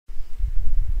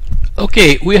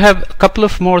Okay, we have a couple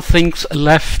of more things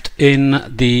left in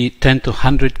the 10 to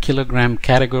 100 kilogram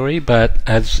category, but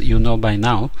as you know by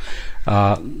now,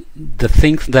 the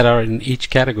things that are in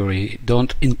each category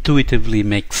don't intuitively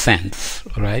make sense,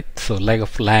 right? So leg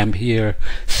of lamb here,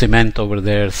 cement over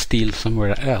there, steel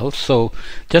somewhere else. So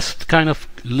just kind of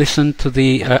listen to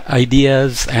the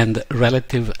ideas and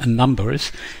relative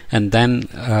numbers, and then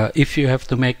if you have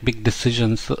to make big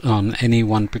decisions on any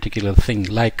one particular thing,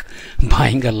 like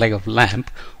buying a leg of lamb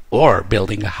or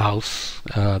building a house,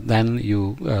 then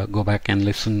you go back and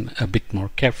listen a bit more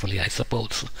carefully, I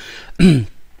suppose.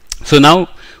 So now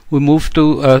we move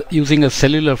to using a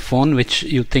cellular phone, which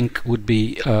you think would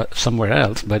be somewhere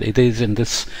else, but it is in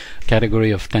this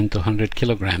category of 10 to 100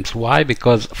 kilograms. Why?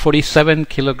 Because 47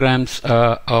 kilograms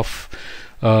of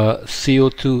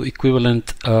CO2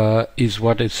 equivalent is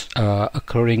what is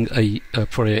occurring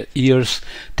for a year's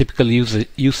typical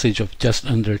usage of just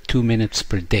under 2 minutes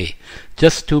per day.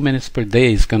 Just 2 minutes per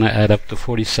day is going to add up to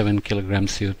 47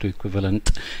 kilograms CO2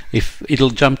 equivalent. If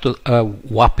it'll jump to a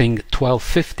whopping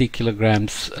 1250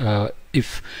 kilograms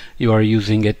if you are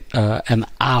using it an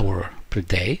hour per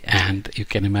day, and you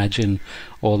can imagine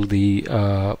all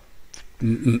the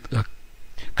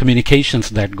communications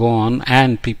that go on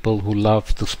and people who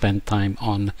love to spend time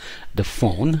on the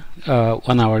phone.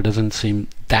 1 hour doesn't seem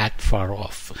that far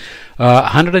off.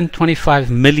 125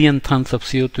 million tons of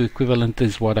CO2 equivalent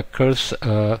is what occurs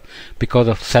because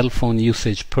of cell phone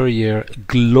usage per year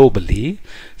globally.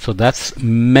 So that's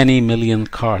many million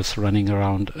cars running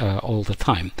around all the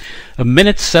time. A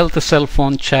minute's cell-to-cell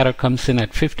phone chatter comes in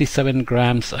at 57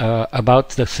 grams, about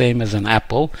the same as an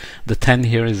Apple. The 10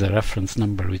 here is a reference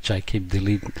number, which I keep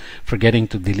forgetting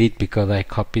to delete because I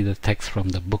copy the text from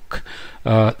the book.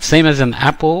 Same as an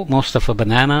apple, most of a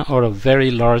banana, or a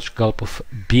very large gulp of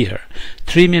beer.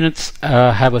 3 minutes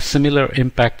have a similar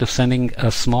impact to sending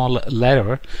a small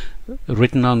letter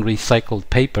written on recycled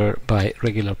paper by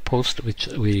regular post, which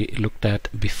we looked at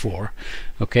before.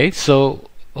 Okay, so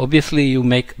obviously you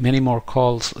make many more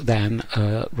calls than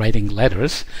writing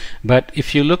letters, but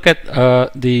if you look at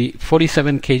the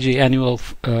 47 kg annual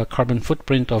carbon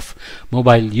footprint of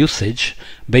mobile usage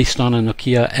based on a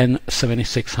Nokia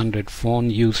N7600 phone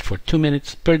used for 2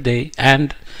 minutes per day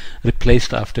and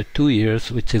replaced after 2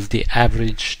 years, which is the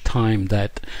average time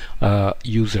that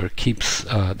user keeps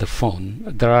the phone.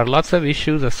 There are lots of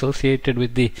issues associated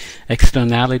with the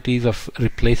externalities of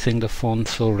replacing the phone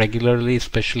so regularly,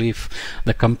 especially if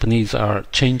the companies are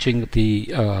changing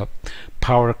the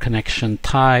power connection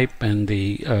type and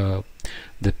the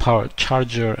power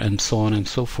charger and so on and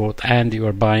so forth, and you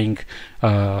are buying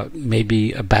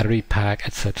maybe a battery pack,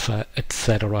 etc.,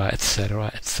 etc.,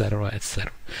 etc., etc.,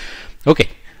 etc. Okay.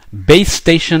 Base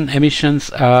station emissions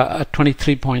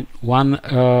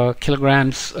 23.1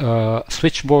 kilograms,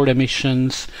 switchboard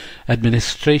emissions,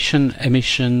 administration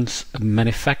emissions,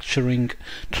 manufacturing,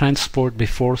 transport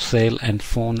before sale, and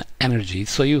phone energy.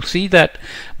 So you see that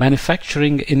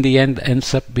manufacturing in the end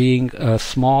ends up being a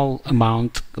small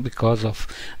amount because of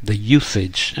the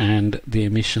usage and the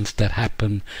emissions that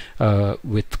happen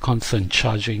with constant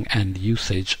charging and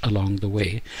usage along the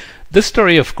way. This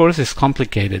story, of course, is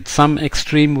complicated. Some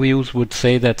extreme views would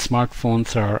say that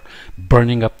smartphones are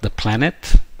burning up the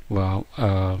planet. Well,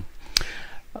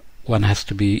 one has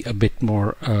to be a bit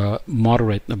more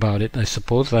moderate about it, I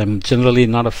suppose. I'm generally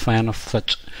not a fan of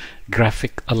such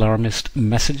graphic alarmist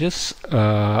messages.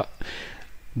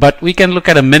 But we can look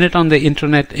at a minute on the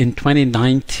internet in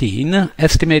 2019,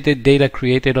 estimated data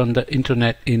created on the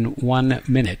internet in 1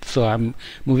 minute. So I'm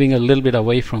moving a little bit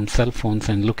away from cell phones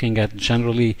and looking at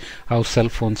generally how cell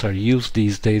phones are used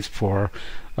these days for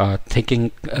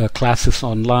taking classes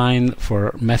online,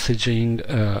 for messaging.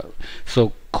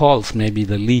 So calls may be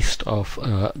the least of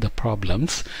the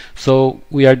problems. So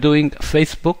we are doing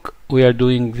Facebook, we are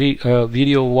doing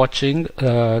video watching,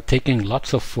 taking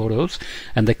lots of photos,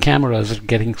 and the cameras are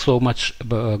getting so much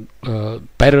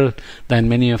better than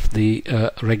many of the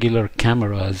regular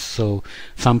cameras. So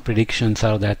some predictions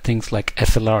are that things like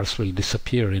SLRs will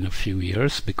disappear in a few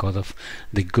years because of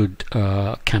the good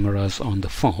cameras on the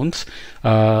phones.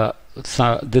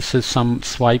 So this is some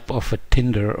swipe of a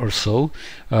Tinder or so.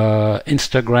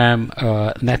 Instagram,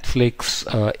 Netflix,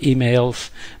 emails,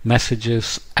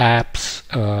 messages, apps.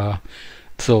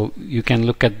 So you can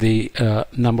look at the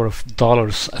number of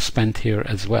dollars spent here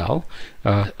as well.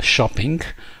 Shopping,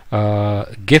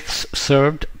 gifts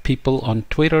served, people on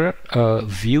Twitter,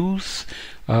 views.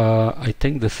 I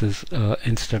think this is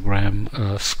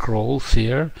Instagram scrolls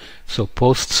here. So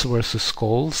posts versus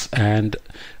scrolls, and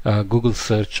Google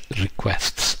search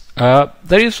requests.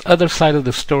 there is other side of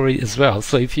the story as well.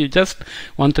 So if you just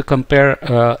want to compare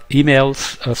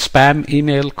emails, spam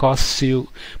email costs you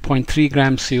 0.3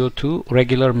 grams CO2,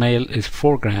 regular mail is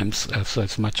 4 grams, so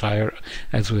it's much higher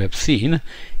as we have seen.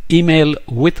 Email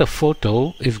with a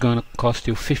photo is going to cost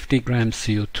you 50 grams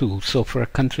CO2. So for a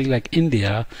country like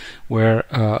India, where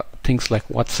things like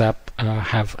WhatsApp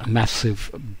have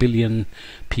massive billion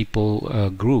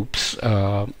people groups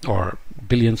or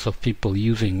billions of people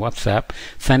using WhatsApp,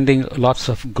 sending lots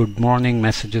of good morning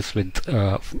messages with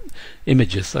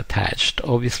images attached.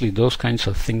 Obviously, those kinds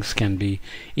of things can be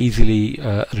easily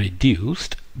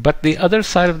reduced. But the other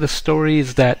side of the story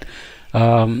is that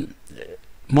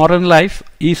modern life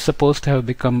is supposed to have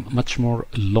become much more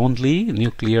lonely.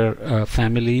 Nuclear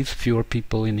families, fewer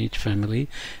people in each family,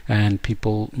 and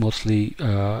people mostly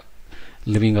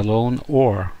living alone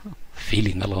or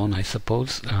feeling alone, I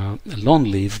suppose.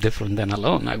 Lonely is different than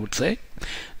alone, I would say.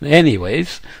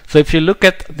 Anyways, so if you look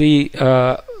at the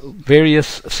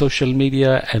various social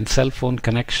media and cell phone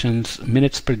connections,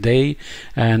 minutes per day,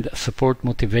 and support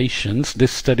motivations,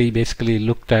 this study basically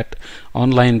looked at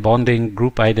online bonding,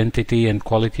 group identity, and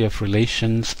quality of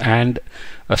relations, and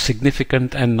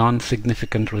significant and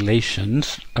non-significant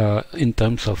relations in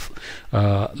terms of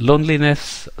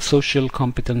loneliness, social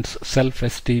competence,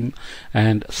 self-esteem,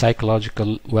 and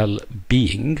psychological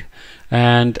well-being.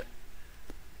 And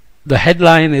the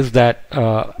headline is that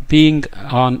being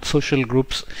on social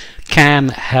groups can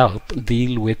help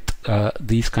deal with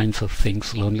these kinds of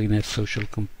things: loneliness, social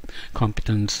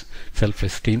competence,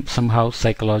 self-esteem. Somehow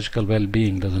psychological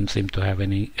well-being doesn't seem to have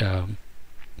any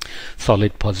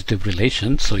solid positive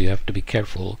relations, so you have to be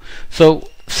careful. So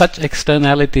such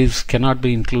externalities cannot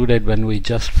be included when we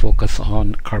just focus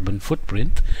on carbon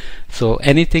footprint. So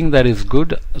anything that is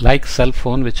good, like cell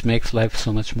phone, which makes life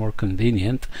so much more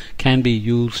convenient, can be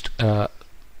used to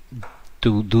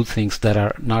do things that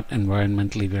are not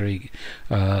environmentally very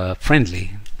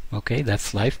friendly. Okay,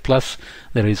 that's life. Plus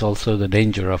there is also the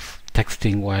danger of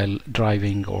texting while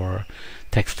driving or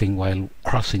texting while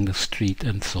crossing the street,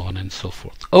 and so on and so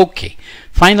forth. Okay,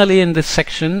 finally in this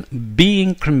section,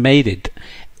 being cremated,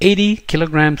 80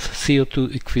 kilograms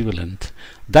CO2 equivalent.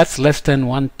 That's less than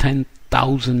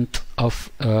 1/10,000th of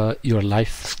your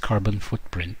life's carbon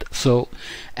footprint. So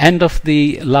end of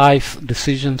the life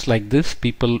decisions like this,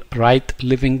 people write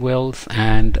living wills,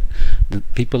 and the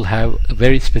people have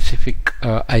very specific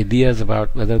ideas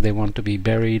about whether they want to be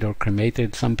buried or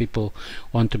cremated. Some people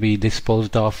want to be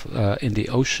disposed of in the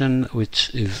ocean,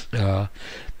 which is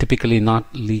typically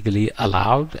not legally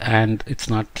allowed, and it's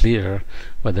not clear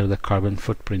whether the carbon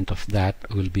footprint of that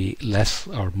will be less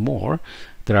or more.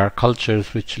 There are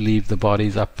cultures which leave the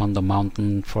bodies up on the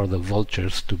mountain for the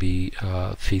vultures to be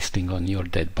feasting on your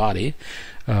dead body,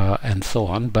 and so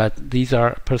on. But these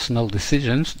are personal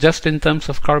decisions. Just in terms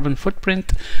of carbon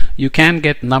footprint, you can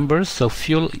get numbers. So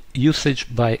fuel usage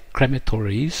by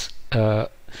crematories.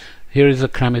 Here is a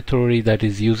crematory that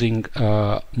is using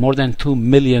more than 2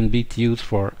 million BTUs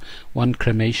for one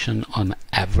cremation on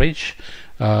average.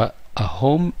 A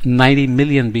home, 90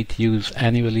 million BTUs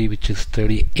annually, which is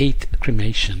 38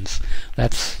 cremations.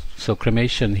 That's so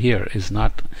cremation here is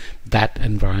not that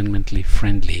environmentally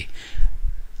friendly.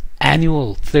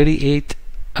 Annual 38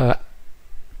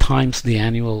 times the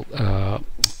annual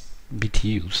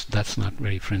BTUs. That's not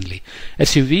very friendly.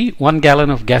 SUV, 1 gallon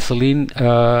of gasoline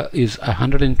is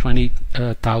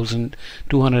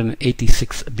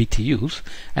 120,286 BTUs.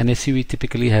 An SUV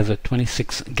typically has a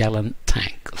 26-gallon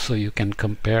tank. So you can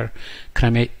compare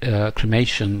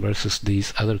cremation versus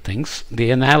these other things.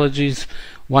 The analogies: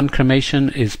 one cremation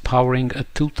is powering a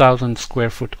 2,000 square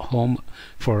foot home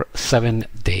for 7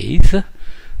 days.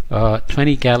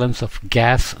 20 gallons of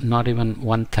gas, not even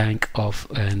one tank of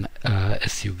an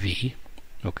SUV.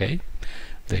 Okay,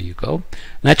 there you go.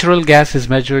 Natural gas is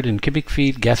measured in cubic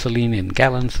feet, gasoline in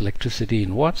gallons, electricity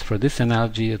in watts. For this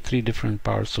analogy, 3 different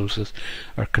power sources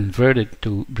are converted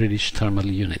to British thermal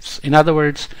units. In other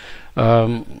words,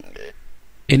 in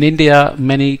India,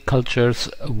 many cultures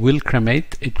will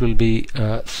cremate. It will be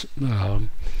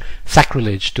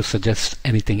sacrilege to suggest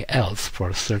anything else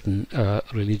for certain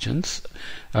religions,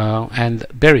 and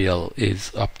burial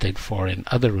is opted for in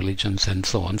other religions, and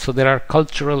so on. So there are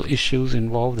cultural issues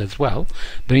involved as well.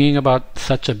 Bringing about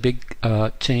such a big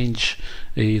change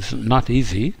is not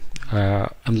easy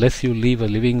unless you leave a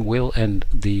living will and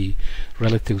the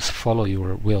relatives follow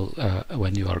your will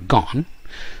when you are gone.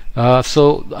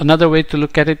 So another way to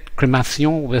look at it,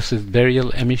 cremation versus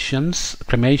burial emissions.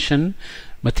 Cremation,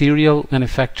 material,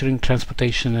 manufacturing,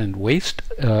 transportation, and waste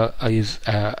is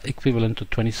equivalent to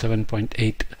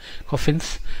 27.8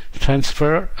 coffins.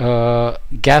 Transfer,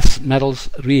 gas, metals,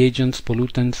 reagents,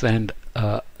 pollutants, and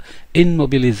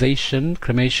immobilization.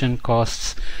 Cremation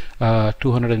costs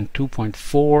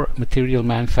 202.4. Material,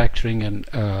 manufacturing, and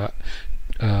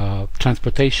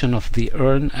transportation of the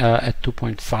urn at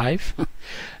 2.5.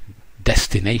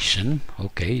 Destination,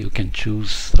 okay, you can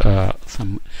choose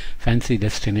some fancy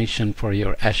destination for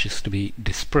your ashes to be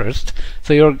dispersed.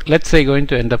 So you're, let's say, going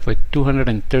to end up with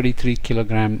 233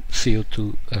 kilogram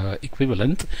CO2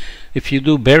 equivalent. If you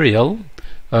do burial,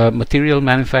 material,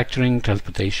 manufacturing,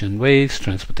 transportation, waste,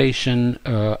 transportation,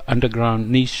 underground,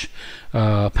 niche,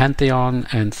 pantheon,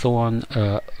 and so on,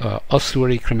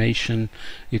 ossuary cremation,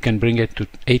 you can bring it to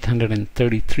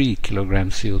 833 kilogram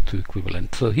CO2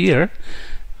 equivalent. So here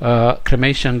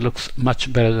cremation looks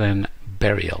much better than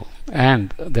burial,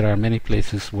 and there are many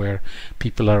places where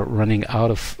people are running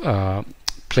out of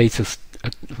places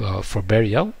for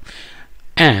burial,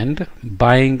 and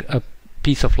buying a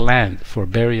piece of land for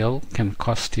burial can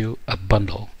cost you a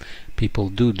bundle. People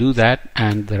do that,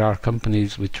 and there are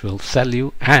companies which will sell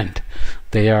you, and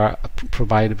they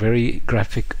provide very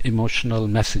graphic emotional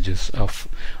messages of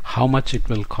how much it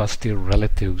will cost your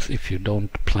relatives if you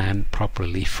don't plan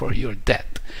properly for your death.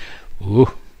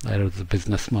 Ooh, that is the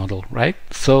business model, right?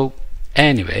 So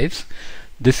anyways,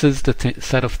 this is the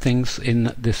set of things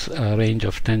in this range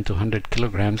of 10 to 100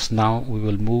 kilograms. Now we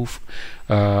will move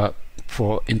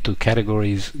into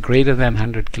categories greater than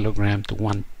 100 kilogram to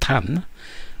 1 ton.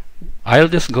 I'll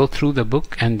just go through the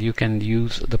book, and you can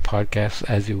use the podcast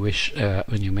as you wish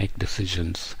when you make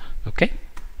decisions. Okay?